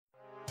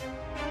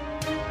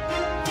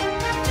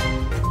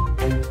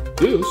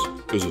This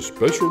is a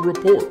special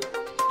report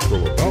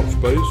from About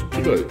Space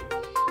Today.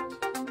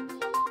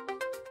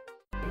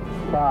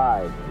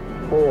 5,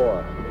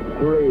 4,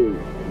 3,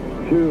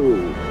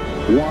 2,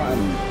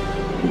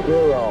 1,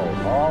 0.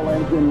 All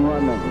engine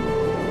running.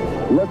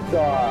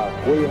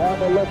 Liftoff. We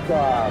have a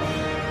liftoff.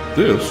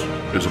 This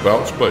is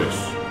About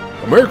Space,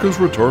 America's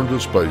return to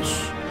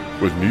space,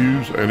 with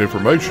news and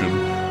information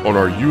on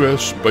our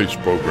U.S. space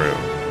program.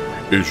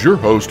 Is your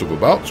host of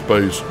About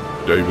Space,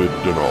 David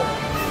Denault.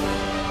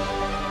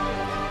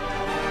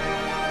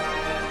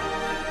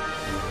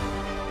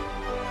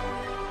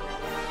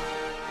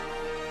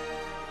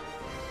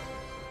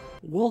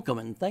 Welcome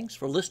and thanks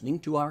for listening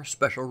to our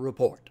special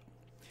report.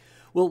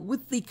 Well,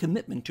 with the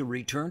commitment to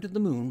return to the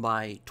moon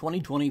by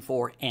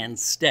 2024 and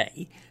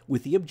stay,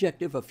 with the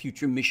objective of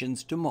future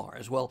missions to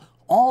Mars, well,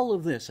 all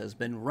of this has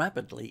been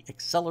rapidly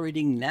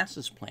accelerating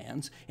NASA's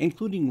plans,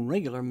 including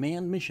regular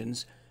manned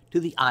missions to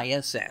the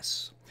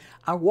ISS.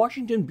 Our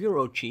Washington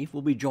Bureau Chief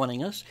will be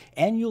joining us,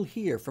 and you'll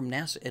hear from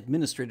NASA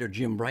Administrator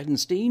Jim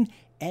Bridenstine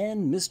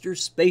and Mr.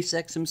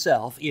 SpaceX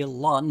himself,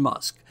 Elon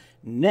Musk,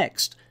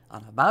 next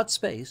on About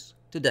Space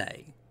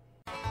Today.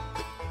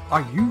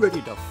 Are you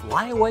ready to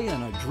fly away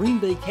on a dream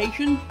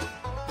vacation?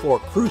 For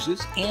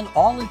cruises and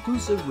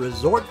all-inclusive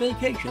resort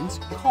vacations,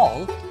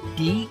 call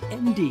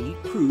D&D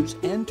Cruise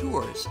and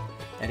Tours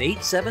at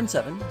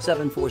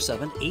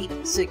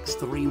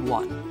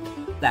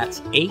 877-747-8631.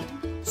 That's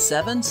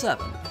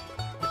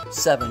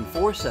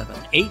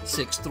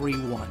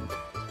 877-747-8631.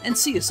 And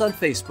see us on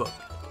Facebook,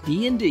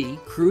 D&D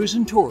Cruise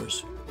and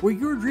Tours, where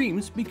your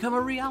dreams become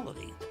a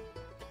reality.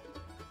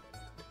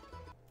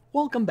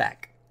 Welcome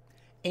back.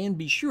 And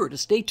be sure to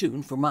stay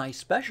tuned for my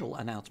special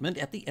announcement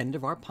at the end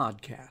of our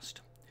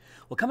podcast.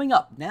 Well, coming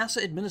up,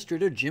 NASA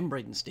Administrator Jim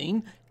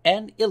Bridenstine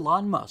and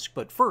Elon Musk.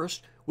 But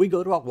first, we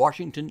go to our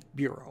Washington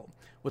Bureau.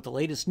 With the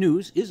latest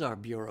news is our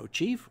Bureau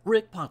Chief,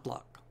 Rick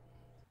Potluck.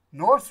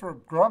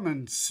 Northrop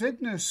Grumman's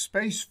Cygnus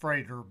space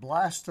freighter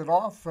blasted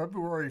off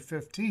February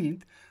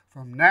 15th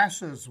from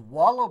NASA's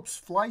Wallops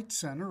Flight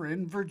Center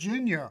in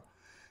Virginia.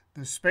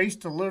 The space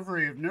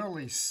delivery of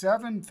nearly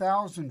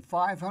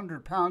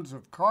 7,500 pounds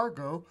of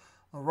cargo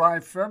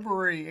arrived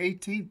February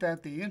 18th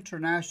at the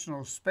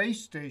International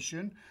Space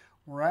Station,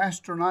 where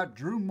astronaut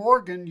Drew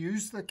Morgan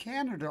used the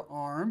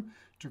Canadarm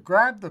to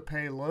grab the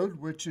payload,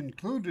 which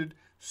included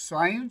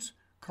science,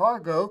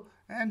 cargo,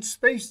 and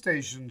space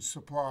station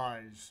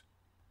supplies.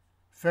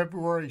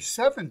 February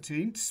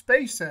 17th,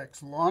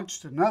 SpaceX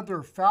launched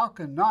another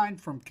Falcon 9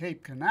 from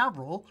Cape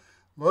Canaveral,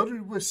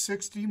 loaded with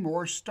 60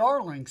 more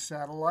Starlink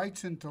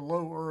satellites into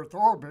low Earth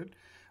orbit,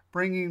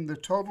 bringing the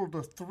total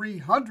to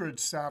 300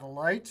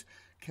 satellites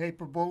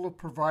capable of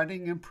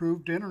providing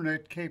improved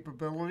internet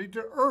capability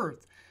to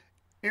Earth.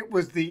 It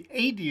was the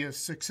 80th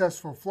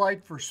successful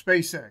flight for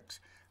SpaceX.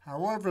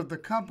 However, the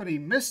company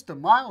missed a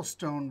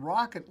milestone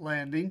rocket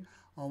landing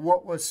on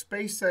what was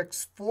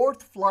SpaceX's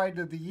fourth flight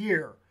of the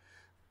year.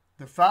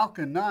 The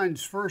Falcon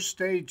 9's first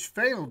stage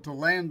failed to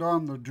land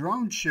on the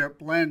drone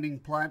ship landing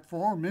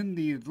platform in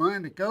the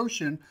Atlantic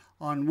Ocean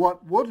on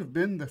what would have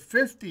been the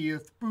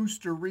 50th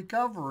booster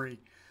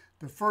recovery.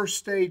 The first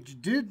stage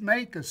did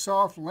make a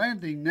soft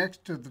landing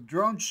next to the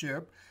drone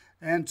ship,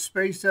 and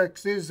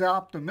SpaceX is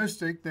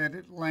optimistic that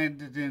it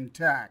landed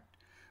intact.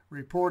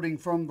 Reporting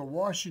from the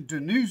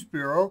Washington News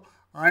Bureau,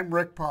 I'm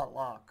Rick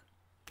Potluck.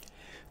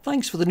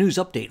 Thanks for the news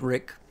update,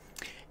 Rick.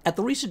 At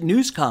the recent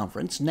news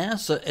conference,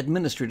 NASA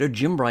Administrator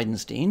Jim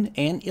Bridenstine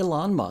and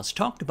Elon Musk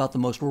talked about the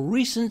most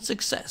recent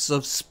success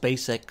of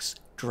SpaceX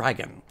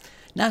Dragon.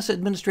 NASA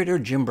Administrator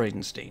Jim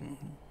Bridenstine.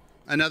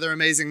 Another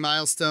amazing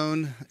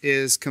milestone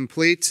is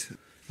complete.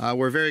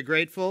 We're very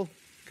grateful.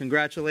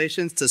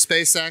 Congratulations to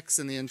SpaceX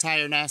and the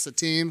entire NASA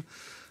team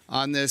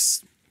on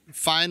this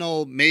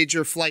final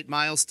major flight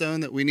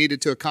milestone that we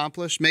needed to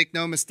accomplish. Make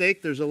no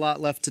mistake, there's a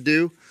lot left to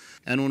do.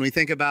 And when we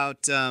think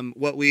about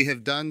what we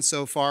have done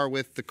so far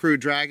with the Crew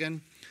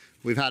Dragon,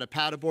 we've had a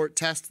pad abort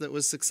test that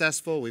was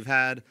successful. We've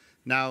had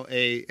now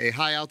a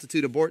high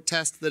altitude abort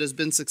test that has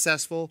been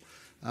successful.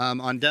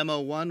 On Demo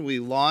 1, we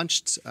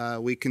launched,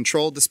 we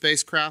controlled the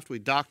spacecraft, we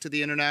docked to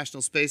the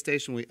International Space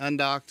Station, we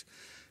undocked,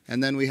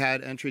 and then we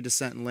had entry,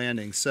 descent, and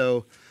landing.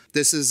 So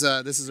this is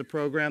a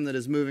program that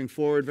is moving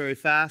forward very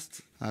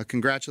fast.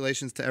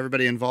 Congratulations to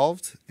everybody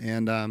involved,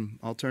 and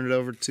I'll turn it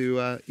over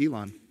to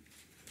Elon.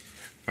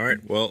 All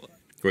right. Well,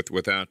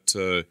 without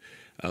a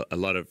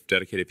lot of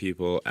dedicated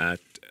people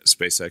at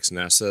SpaceX and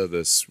NASA,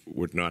 this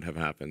would not have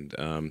happened.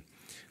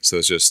 So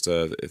it's just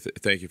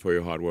thank you for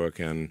your hard work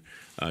and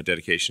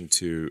dedication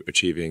to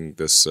achieving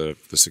this the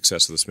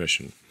success of this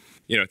mission.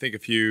 You know, I think a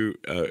few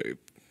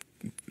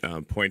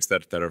points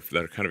that are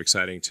kind of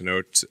exciting to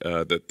note.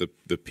 That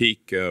the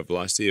peak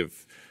velocity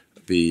of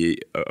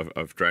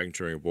Dragon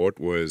during abort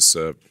was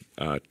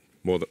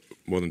more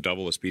than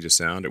double the speed of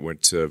sound. It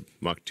went to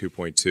Mach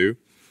 2.2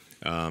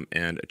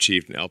 and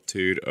achieved an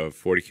altitude of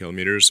 40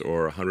 kilometers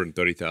or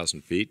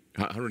 131,000 feet.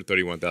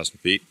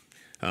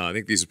 I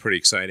think these are pretty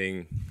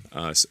exciting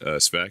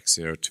specs,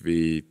 you know, to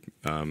be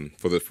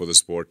for the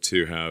sport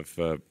to have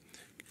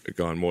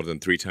gone more than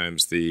 3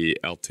 times the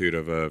altitude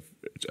of a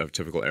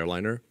typical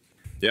airliner.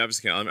 Yeah,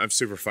 I'm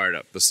super fired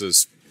up. This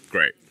is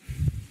great.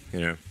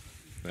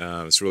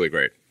 It's really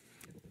great.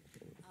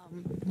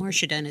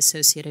 Marcia Dunn,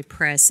 Associated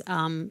Press.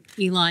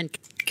 Elon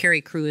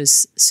carry crew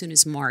as soon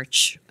as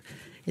March.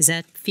 Is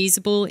that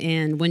feasible,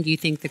 and when do you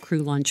think the crew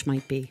launch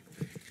might be?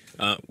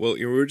 Well,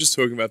 we were just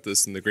talking about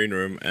this in the green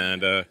room,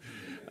 and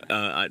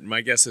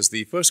my guess is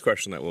the first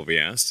question that will be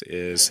asked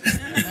is...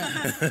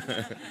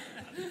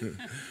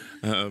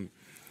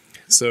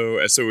 So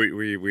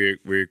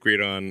we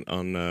agreed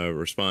on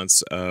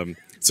response. So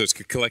it's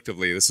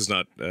collectively, this is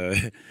not...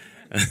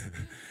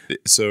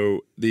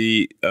 So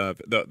the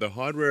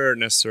hardware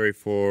necessary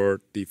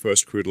for the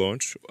first crewed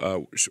launch,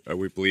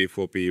 we believe,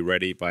 will be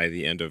ready by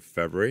the end of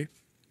February.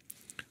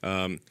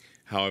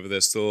 However,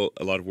 there's still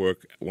a lot of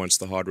work once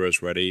the hardware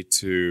is ready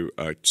to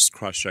just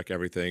cross-check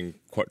everything,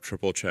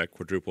 triple check,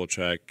 quadruple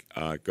check,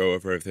 go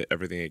over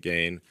everything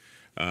again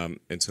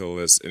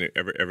until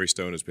every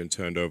stone has been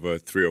turned over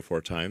 3 or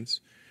 4 times,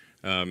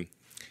 and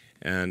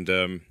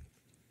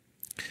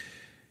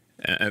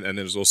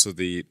there's also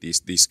the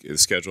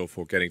schedule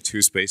for getting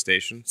to space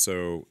station.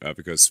 So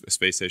because a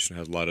space station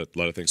has a lot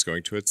of things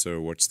going to it,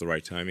 so what's the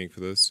right timing for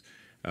this?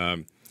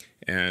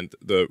 And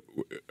the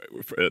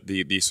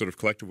sort of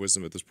collective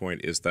wisdom at this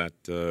point is that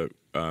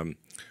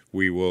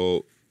we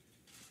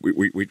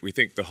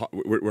think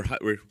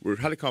we're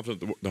highly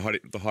confident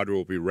the hardware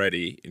will be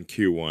ready in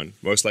Q1,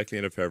 most likely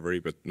end of February,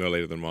 but no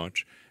later than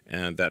March,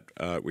 and that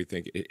we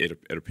think it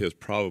appears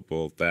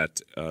probable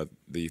that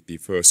the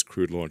first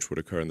crewed launch would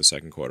occur in the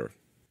second quarter.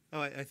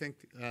 Oh, I think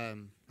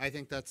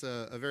that's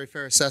a very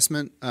fair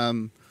assessment.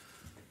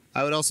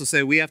 I would also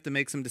say we have to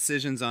make some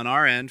decisions on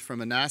our end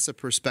from a NASA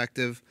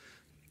perspective.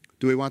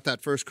 Do we want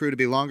that first crew to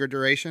be longer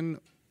duration,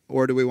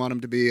 or do we want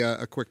them to be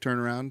a quick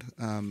turnaround?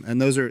 And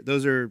those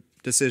are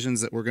decisions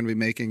that we're going to be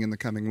making in the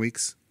coming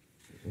weeks.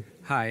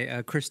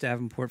 Hi, Chris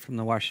Davenport from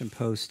the Washington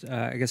Post.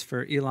 I guess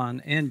for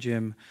Elon and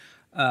Jim,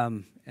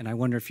 and I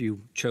wonder if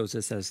you chose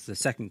this as the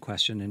second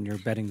question in your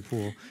betting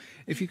pool,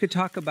 if you could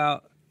talk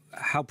about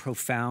how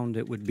profound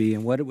it would be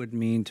and what it would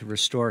mean to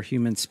restore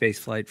human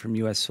spaceflight from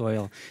U.S.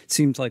 soil. It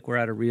seems like we're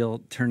at a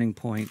real turning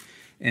point,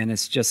 and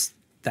it's just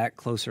that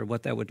closer,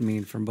 what that would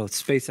mean from both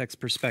SpaceX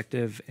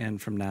perspective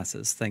and from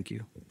NASA's. Thank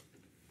you.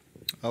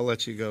 I'll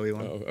let you go,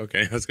 Elon. Oh,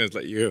 okay, I was going to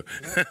let you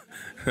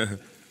go.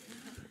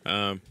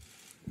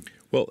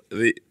 Well,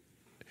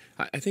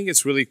 I think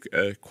it's really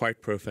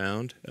quite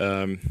profound.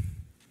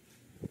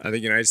 I think the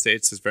United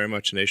States is very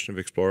much a nation of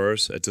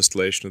explorers, a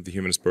distillation of the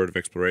human spirit of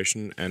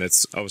exploration, and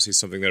it's obviously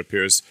something that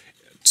appeals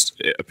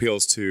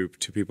to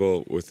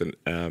people with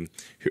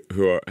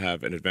who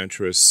have an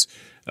adventurous.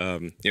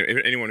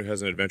 Anyone who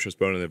has an adventurous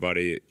bone in their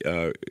body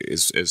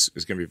is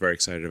going to be very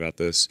excited about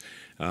this,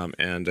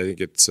 and I think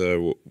it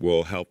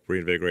will help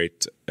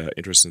reinvigorate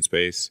interest in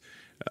space.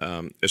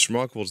 It's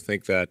remarkable to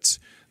think that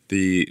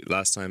the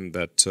last time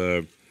that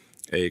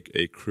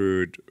a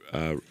crewed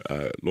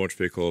launch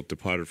vehicle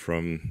departed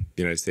from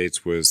the United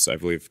States was, I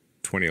believe,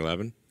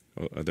 2011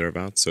 or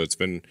thereabouts. So it's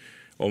been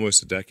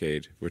almost a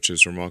decade, which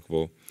is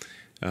remarkable.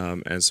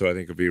 And so I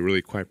think it'd be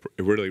really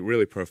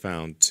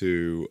profound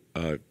to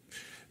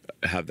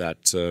have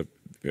that.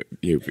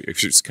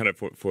 It's kind of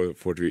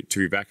to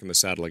be back in the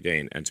saddle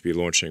again and to be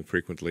launching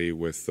frequently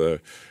with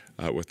the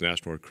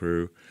astronaut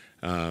crew.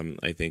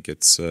 I think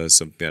it's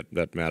something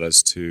that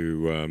matters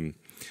to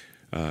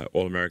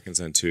all Americans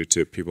and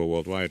to people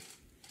worldwide.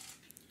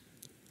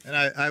 And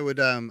I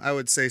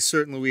would say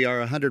certainly we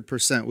are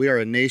 100%. We are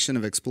a nation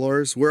of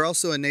explorers. We're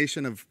also a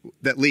nation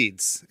that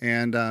leads,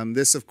 and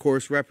this, of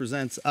course,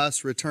 represents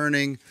us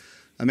returning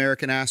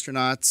American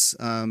astronauts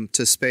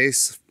to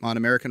space on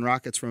American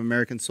rockets from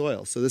American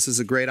soil. So this is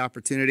a great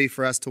opportunity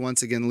for us to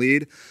once again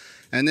lead.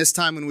 And this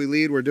time when we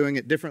lead, we're doing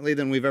it differently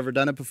than we've ever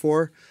done it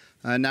before.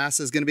 NASA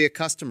is going to be a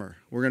customer.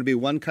 We're going to be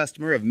one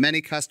customer of many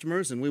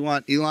customers, and we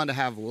want Elon to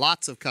have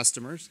lots of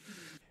customers.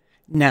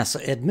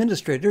 NASA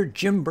Administrator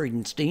Jim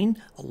Bridenstine,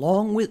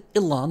 along with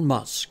Elon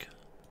Musk.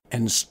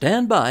 And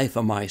stand by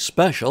for my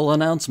special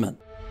announcement.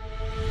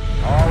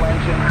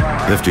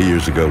 50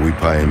 years ago, we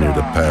pioneered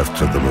a path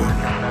to the moon.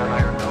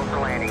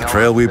 The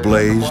trail we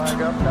blazed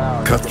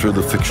cut through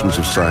the fictions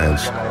of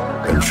science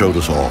and showed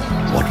us all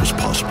what was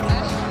possible.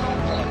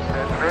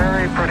 It's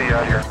very pretty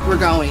out here. We're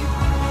going.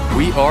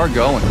 We are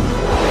going.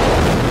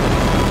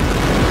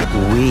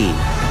 We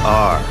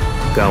are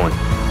going.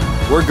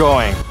 We're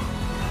going.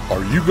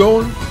 Are you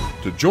going?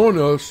 To join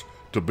us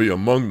to be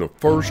among the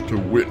first to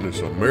witness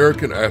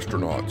American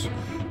astronauts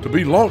to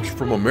be launched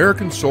from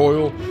American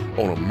soil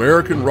on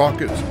American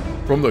rockets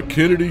from the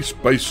Kennedy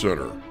Space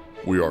Center.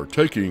 We are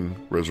taking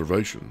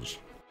reservations.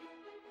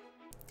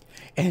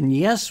 And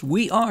yes,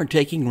 we are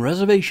taking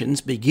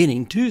reservations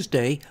beginning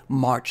Tuesday,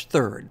 March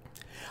 3rd.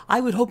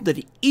 I would hope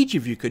that each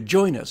of you could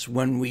join us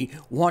when we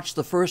watch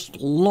the first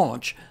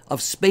launch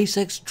of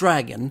SpaceX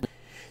Dragon.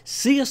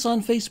 See us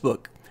on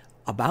Facebook,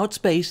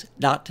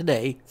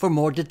 aboutspace.today, for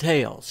more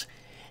details.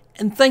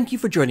 And thank you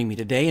for joining me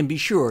today, and be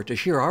sure to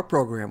share our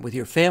program with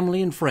your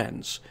family and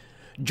friends.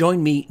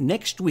 Join me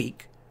next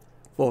week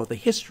for the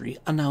history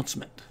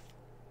announcement.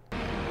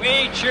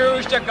 We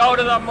choose to go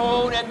to the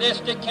moon in this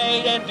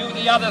decade and do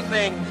the other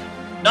things,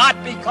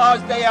 not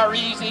because they are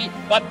easy,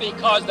 but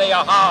because they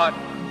are hard.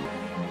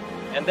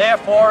 And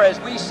therefore,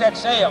 as we set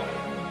sail,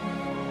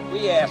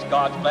 we ask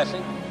God's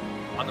blessing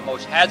on the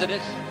most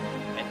hazardous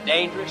and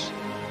dangerous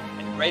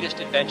and greatest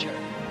adventure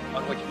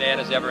on which man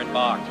has ever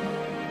embarked.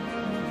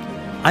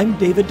 I'm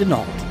David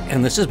Denault,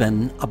 and this has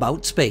been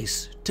About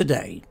Space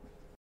Today.